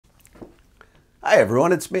Hi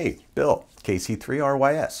everyone, it's me, Bill,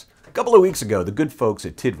 KC3RYS. A couple of weeks ago, the good folks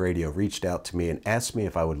at Tidradio reached out to me and asked me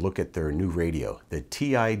if I would look at their new radio, the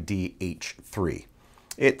TIDH3.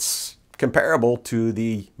 It's comparable to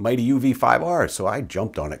the mighty UV5R, so I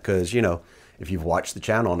jumped on it because, you know, if you've watched the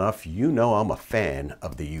channel enough, you know I'm a fan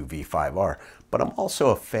of the UV5R, but I'm also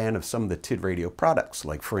a fan of some of the Tidradio products,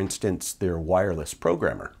 like for instance, their wireless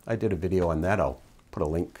programmer. I did a video on that. I'll put a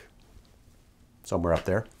link somewhere up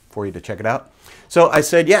there for you to check it out. So I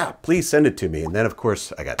said, yeah, please send it to me. And then of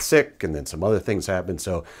course I got sick and then some other things happened.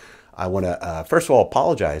 So I want to first of all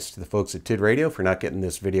apologize to the folks at Tidradio for not getting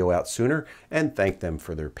this video out sooner and thank them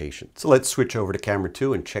for their patience. So let's switch over to camera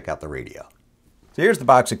 2 and check out the radio. So here's the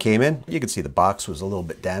box it came in. You can see the box was a little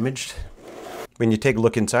bit damaged. When you take a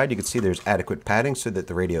look inside, you can see there's adequate padding so that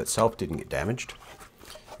the radio itself didn't get damaged.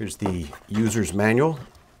 Here's the user's manual.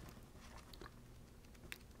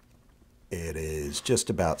 It is just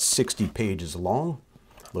about 60 pages long.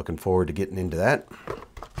 Looking forward to getting into that.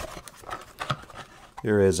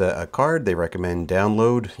 There is a card they recommend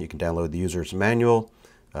download. You can download the user's manual,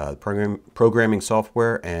 programming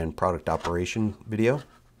software, and product operation video.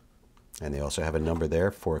 And they also have a number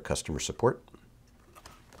there for customer support.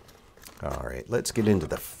 All right, let's get into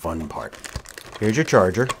the fun part. Here's your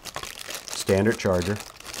charger, standard charger.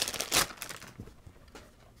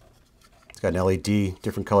 Got an LED,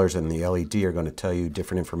 different colors in the LED are going to tell you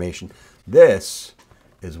different information. This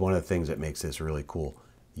is one of the things that makes this really cool.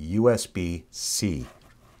 USB-C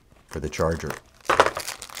for the charger.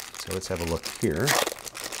 So let's have a look here.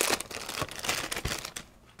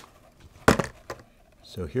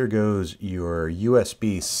 So here goes your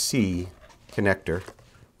USB-C connector,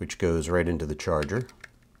 which goes right into the charger.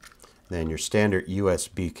 Then your standard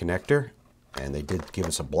USB connector, and they did give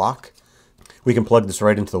us a block. We can plug this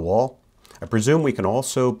right into the wall. I presume we can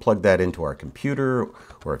also plug that into our computer,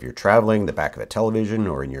 or if you're traveling, the back of a television,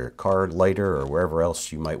 or in your car lighter, or wherever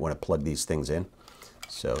else you might want to plug these things in.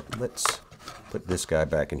 So let's put this guy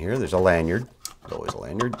back in here. There's a lanyard. There's always a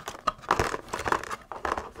lanyard.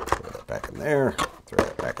 Throw that back in there. Throw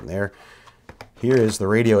that back in there. Here is the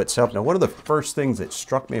radio itself. Now, one of the first things that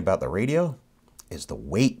struck me about the radio is the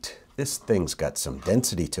weight. This thing's got some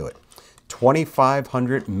density to it.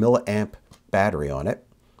 2,500 milliamp battery on it.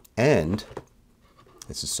 And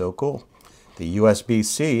this is so cool. The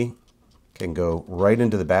USB-C can go right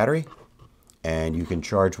into the battery and you can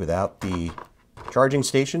charge without the charging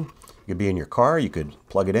station. You could be in your car, you could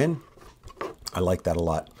plug it in. I like that a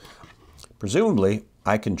lot. Presumably,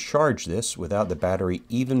 I can charge this without the battery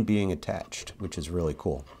even being attached, which is really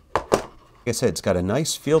cool. Like I said, it's got a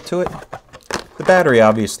nice feel to it. The battery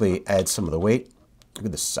obviously adds some of the weight. Look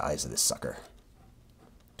at the size of this sucker.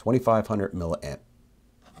 2,500 milliamp.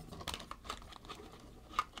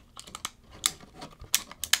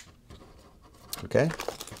 Okay,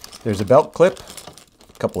 there's a belt clip,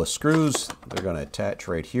 a couple of screws. They're going to attach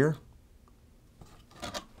right here.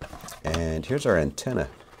 And here's our antenna.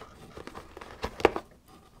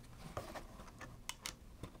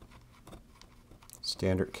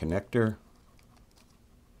 Standard connector.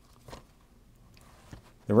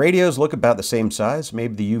 The radios look about the same size,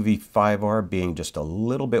 maybe the UV5R being just a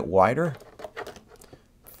little bit wider.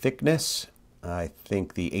 Thickness, I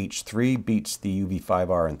think the H3 beats the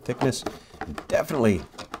UV5R in thickness. Definitely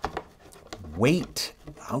weight.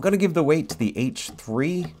 I'm going to give the weight to the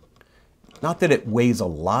H3. Not that it weighs a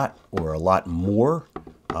lot or a lot more.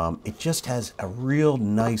 It just has a real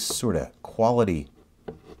nice sort of quality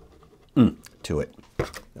to it.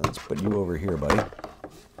 Now let's put you over here, buddy.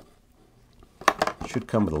 Should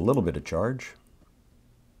come with a little bit of charge.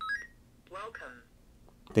 Welcome.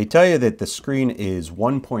 They tell you that the screen is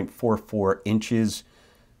 1.44 inches.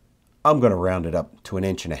 I'm going to round it up to 1.5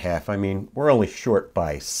 inches. I mean, we're only short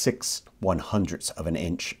by 6/100ths of an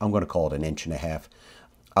inch. I'm going to call it 1.5 inches.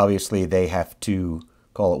 Obviously, they have to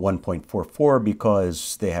call it 1.44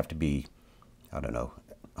 because they have to be, I don't know,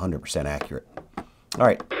 100% accurate. All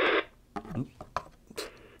right.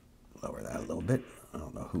 Lower that a little bit. I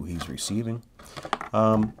don't know who he's receiving.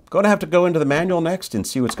 Going to have to go into the manual next and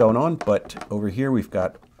see what's going on, but over here we've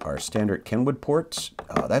got our standard Kenwood ports.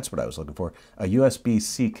 That's what I was looking for. A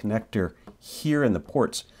USB-C connector here in the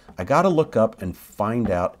ports. I got to look up and find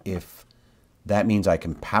out if that means I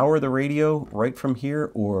can power the radio right from here,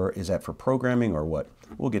 or is that for programming or what?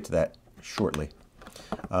 We'll get to that shortly.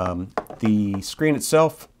 The screen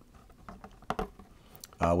itself,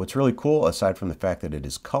 what's really cool, aside from the fact that it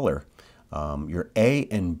is color, your A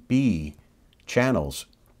and B channels,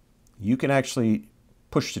 you can actually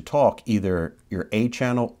push to talk either your A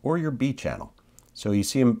channel or your B channel. So you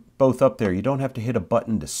see them both up there. You don't have to hit a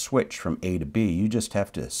button to switch from A to B. You just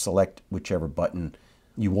have to select whichever button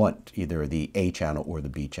you want, either the A channel or the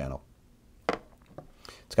B channel.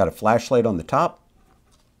 It's got a flashlight on the top.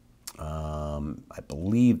 I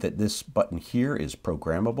believe that this button here is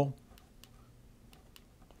programmable,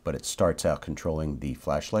 but it starts out controlling the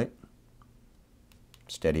flashlight.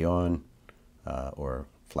 Steady on or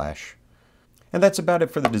flash. And that's about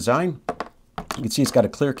it for the design. You can see it's got a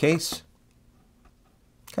clear case.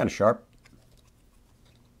 Kind of sharp.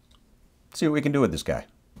 Let's see what we can do with this guy.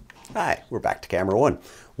 Hi, we're back to camera one.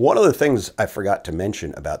 One of the things I forgot to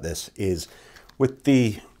mention about this is with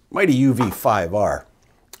the mighty UV5R,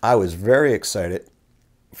 I was very excited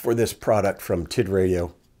for this product from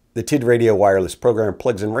Tidradio. The Tidradio wireless programmer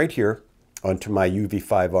plugs in right here onto my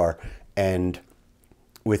UV5R, and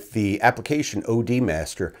with the application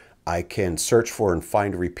ODMaster, I can search for and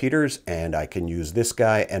find repeaters, and I can use this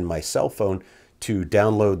guy and my cell phone to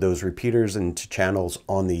download those repeaters into channels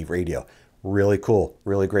on the radio. Really cool,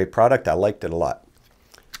 really great product. I liked it a lot.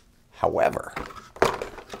 However,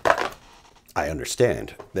 I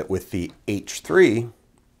understand that with the H3,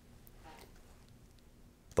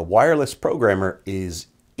 the wireless programmer is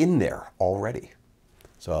in there already.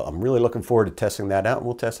 So I'm really looking forward to testing that out, and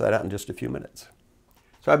we'll test that out in just a few minutes.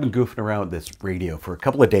 So I've been goofing around with this radio for a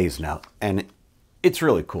couple of days now, and it's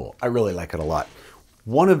really cool. I really like it a lot.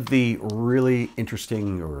 One of the really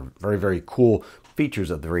interesting or very, very cool features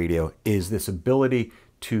of the radio is this ability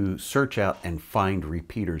to search out and find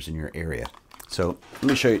repeaters in your area. So let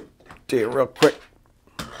me show you to you real quick.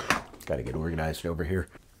 Got to get organized over here.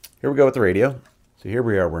 Here we go with the radio. So here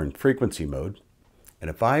we are, we're in frequency mode. And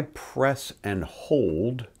if I press and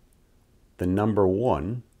hold the number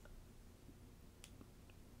 1,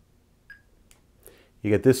 you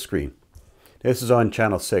get this screen. This is on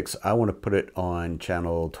channel 6. I want to put it on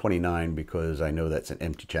channel 29 because I know that's an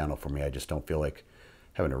empty channel for me. I just don't feel like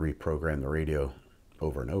having to reprogram the radio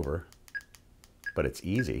over and over. But it's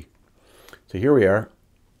easy. So here we are.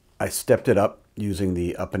 I stepped it up using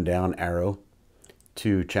the up and down arrow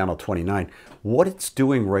to channel 29. What it's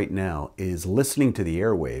doing right now is listening to the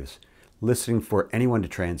airwaves, listening for anyone to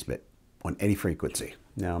transmit on any frequency.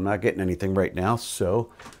 Now, I'm not getting anything right now,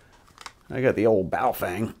 so I got the old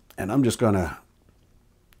Baofeng, and I'm just gonna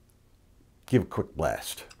give a quick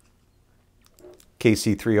blast.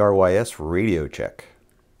 KC3RYS radio check.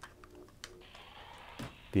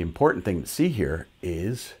 The important thing to see here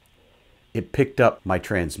is it picked up my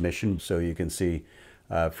transmission, so you can see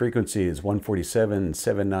frequency is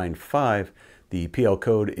 147.795. The PL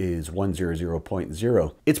code is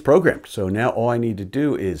 100.0. It's programmed, so now all I need to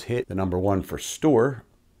do is hit the number 1 for store,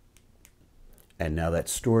 and now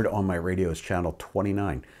that's stored on my radio's channel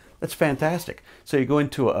 29. That's fantastic. So you go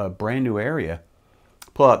into a brand new area,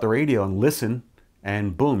 pull out the radio and listen,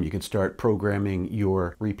 and boom, you can start programming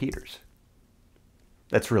your repeaters.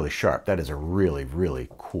 That's really sharp. That is a really, really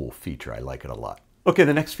cool feature. I like it a lot. Okay,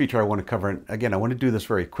 the next feature I want to cover, and again, I want to do this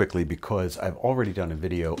very quickly because I've already done a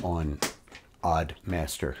video on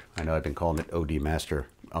ODMaster. I know I've been calling it ODMaster.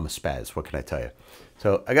 I'm a spaz. What can I tell you?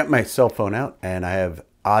 So I got my cell phone out, and I have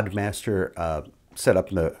ODMaster set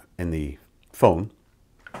up in the phone.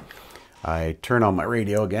 I turn on my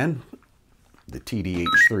radio again, the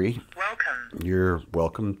TDH3. Welcome. You're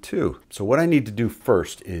welcome too. So what I need to do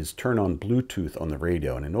first is turn on Bluetooth on the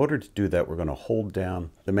radio. And in order to do that, we're going to hold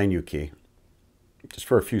down the menu key just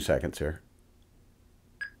for a few seconds here.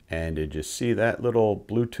 And did you see that little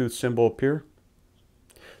Bluetooth symbol appear?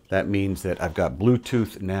 That means that I've got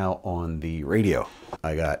Bluetooth now on the radio.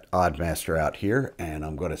 I got ODMaster out here, and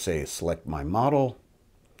I'm going to say select my model,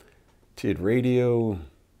 Tidradio,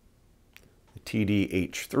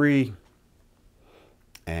 TDH3,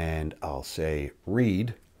 and I'll say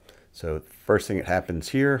read. So first thing that happens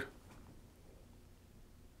here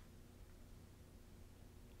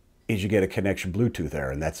is you get a connection Bluetooth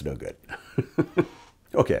error, and that's no good.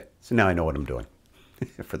 Okay, so now I know what I'm doing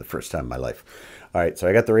for the first time in my life. All right, so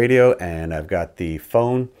I got the radio and I've got the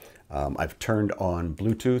phone. I've turned on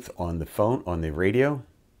Bluetooth on the phone, on the radio.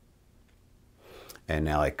 And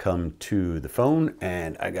now I come to the phone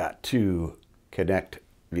and I got to connect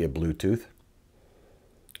via Bluetooth.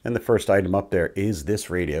 And the first item up there is this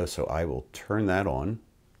radio, so I will turn that on.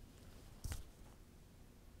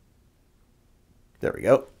 There we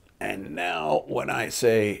go. And now when I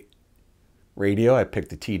say radio, I pick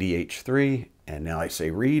the TDH3, and now I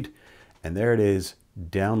say read, and there it is,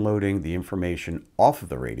 downloading the information off of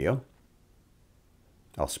the radio.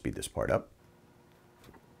 I'll speed this part up.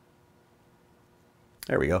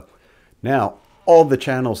 There we go. Now, all the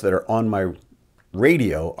channels that are on my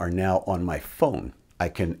radio are now on my phone. I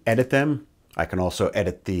can edit them, I can also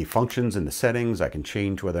edit the functions and the settings. I can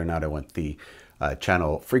change whether or not I want the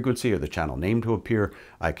channel frequency or the channel name to appear.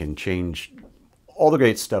 I can change all the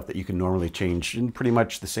great stuff that you can normally change, and pretty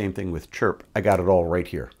much the same thing with chirp. I got it all right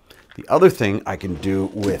here. The other thing I can do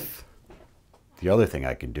with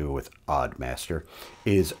ODMaster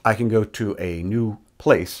is I can go to a new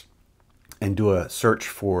place and do a search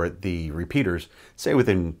for the repeaters, say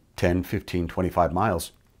within 10, 15, 25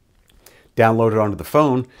 miles, download it onto the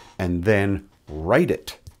phone, and then write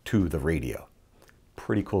it to the radio.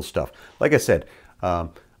 Pretty cool stuff. Like I said, I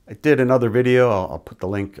did another video, I'll put the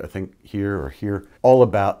link, I think here or here, all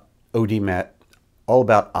about ODMaster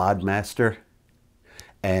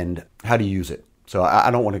and how to use it. So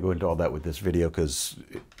I don't want to go into all that with this video because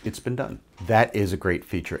it's been done. That is a great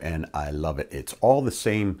feature and I love it. It's all the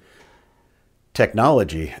same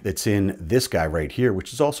technology that's in this guy right here,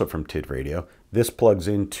 which is also from Tidradio. This plugs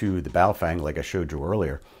into the Baofeng like I showed you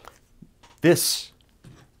earlier. This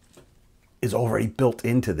is already built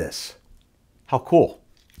into this. How cool.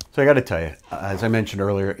 So I got to tell you, as I mentioned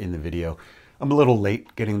earlier in the video, I'm a little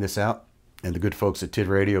late getting this out, and the good folks at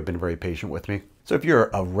Tidradio have been very patient with me. So if you're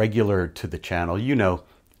a regular to the channel, you know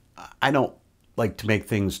I don't like to make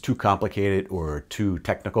things too complicated or too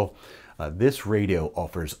technical. This radio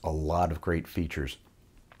offers a lot of great features.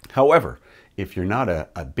 However, if you're not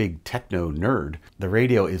a big techno nerd, the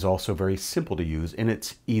radio is also very simple to use in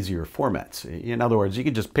its easier formats. In other words, you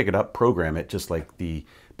can just pick it up, program it just like the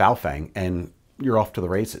Baofeng, and you're off to the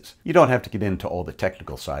races. You don't have to get into all the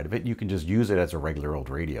technical side of it. You can just use it as a regular old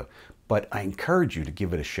radio. But I encourage you to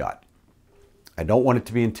give it a shot. I don't want it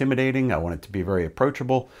to be intimidating. I want it to be very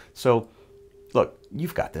approachable. So look,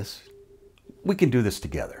 you've got this. We can do this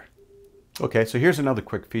together. Okay, so here's another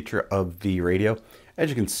quick feature of the radio. As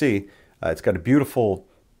you can see, it's got a beautiful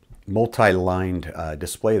multi-lined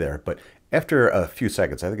display there, but after a few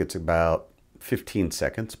seconds, I think it's about 15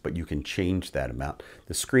 seconds, but you can change that amount.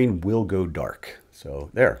 The screen will go dark. So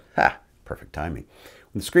there, perfect timing.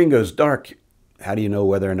 When the screen goes dark, how do you know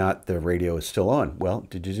whether or not the radio is still on? Well,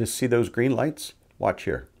 did you just see those green lights? Watch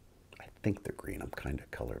here. I think they're green. I'm kind of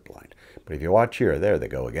colorblind. But if you watch here, there they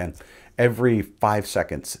go again. Every 5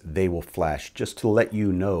 seconds, they will flash just to let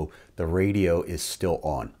you know the radio is still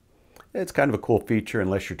on. It's kind of a cool feature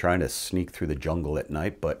unless you're trying to sneak through the jungle at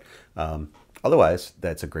night, but otherwise,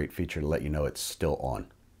 that's a great feature to let you know it's still on.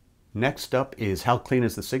 Next up is how clean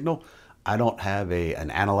is the signal? I don't have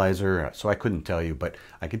an analyzer, so I couldn't tell you, but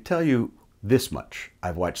I can tell you this much.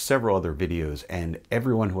 I've watched several other videos, and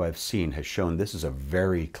everyone who I've seen has shown this is a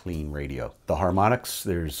very clean radio. The harmonics,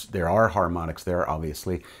 there are harmonics there,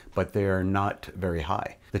 obviously, but they're not very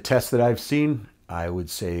high. The tests that I've seen, I would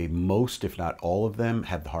say most, if not all of them,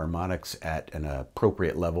 have the harmonics at an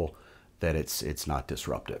appropriate level that it's not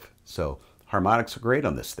disruptive. So harmonics are great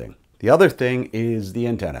on this thing. The other thing is the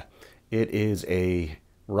antenna. It is a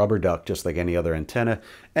rubber duck just like any other antenna,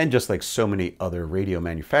 and just like so many other radio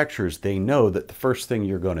manufacturers, they know that the first thing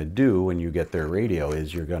you're going to do when you get their radio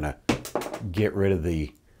is you're going to get rid of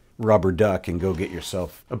the rubber duck and go get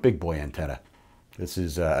yourself a big boy antenna. This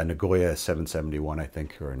is a Nagoya 771, I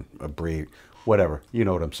think, or a Brie, whatever. You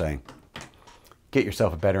know what I'm saying. Get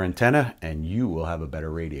yourself a better antenna and you will have a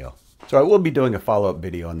better radio. So I will be doing a follow-up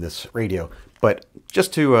video on this radio, but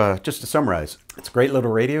just to summarize, it's a great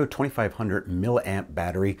little radio, 2500 milliamp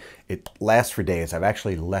battery. It lasts for days. I've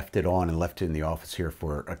actually left it on and left it in the office here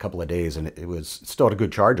for a couple of days, and it still had a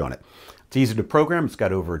good charge on it. It's easy to program. It's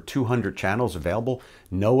got over 200 channels available.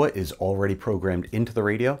 NOAA is already programmed into the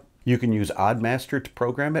radio. You can use ODMaster to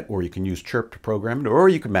program it, or you can use Chirp to program it, or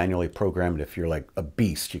you can manually program it if you're like a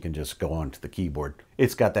beast. You can just go onto the keyboard.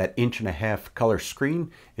 It's got that 1.5-inch color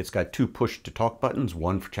screen. It's got 2 push-to-talk buttons,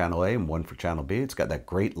 one for channel A and one for channel B. It's got that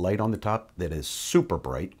great light on the top that is super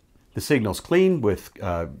bright. The signal's clean with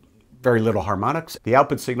very little harmonics. The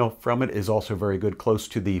output signal from it is also very good, close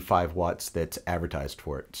to the 5 watts that's advertised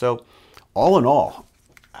for it. So all in all,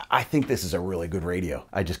 I think this is a really good radio.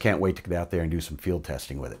 I just can't wait to get out there and do some field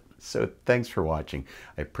testing with it. So thanks for watching.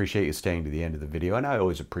 I appreciate you staying to the end of the video, and I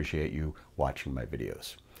always appreciate you watching my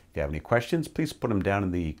videos. If you have any questions, please put them down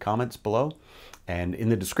in the comments below. And in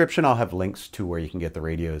the description, I'll have links to where you can get the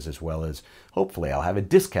radios, as well as, hopefully, I'll have a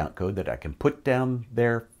discount code that I can put down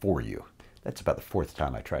there for you. That's about the 4th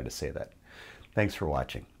time I tried to say that. Thanks for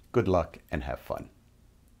watching. Good luck and have fun.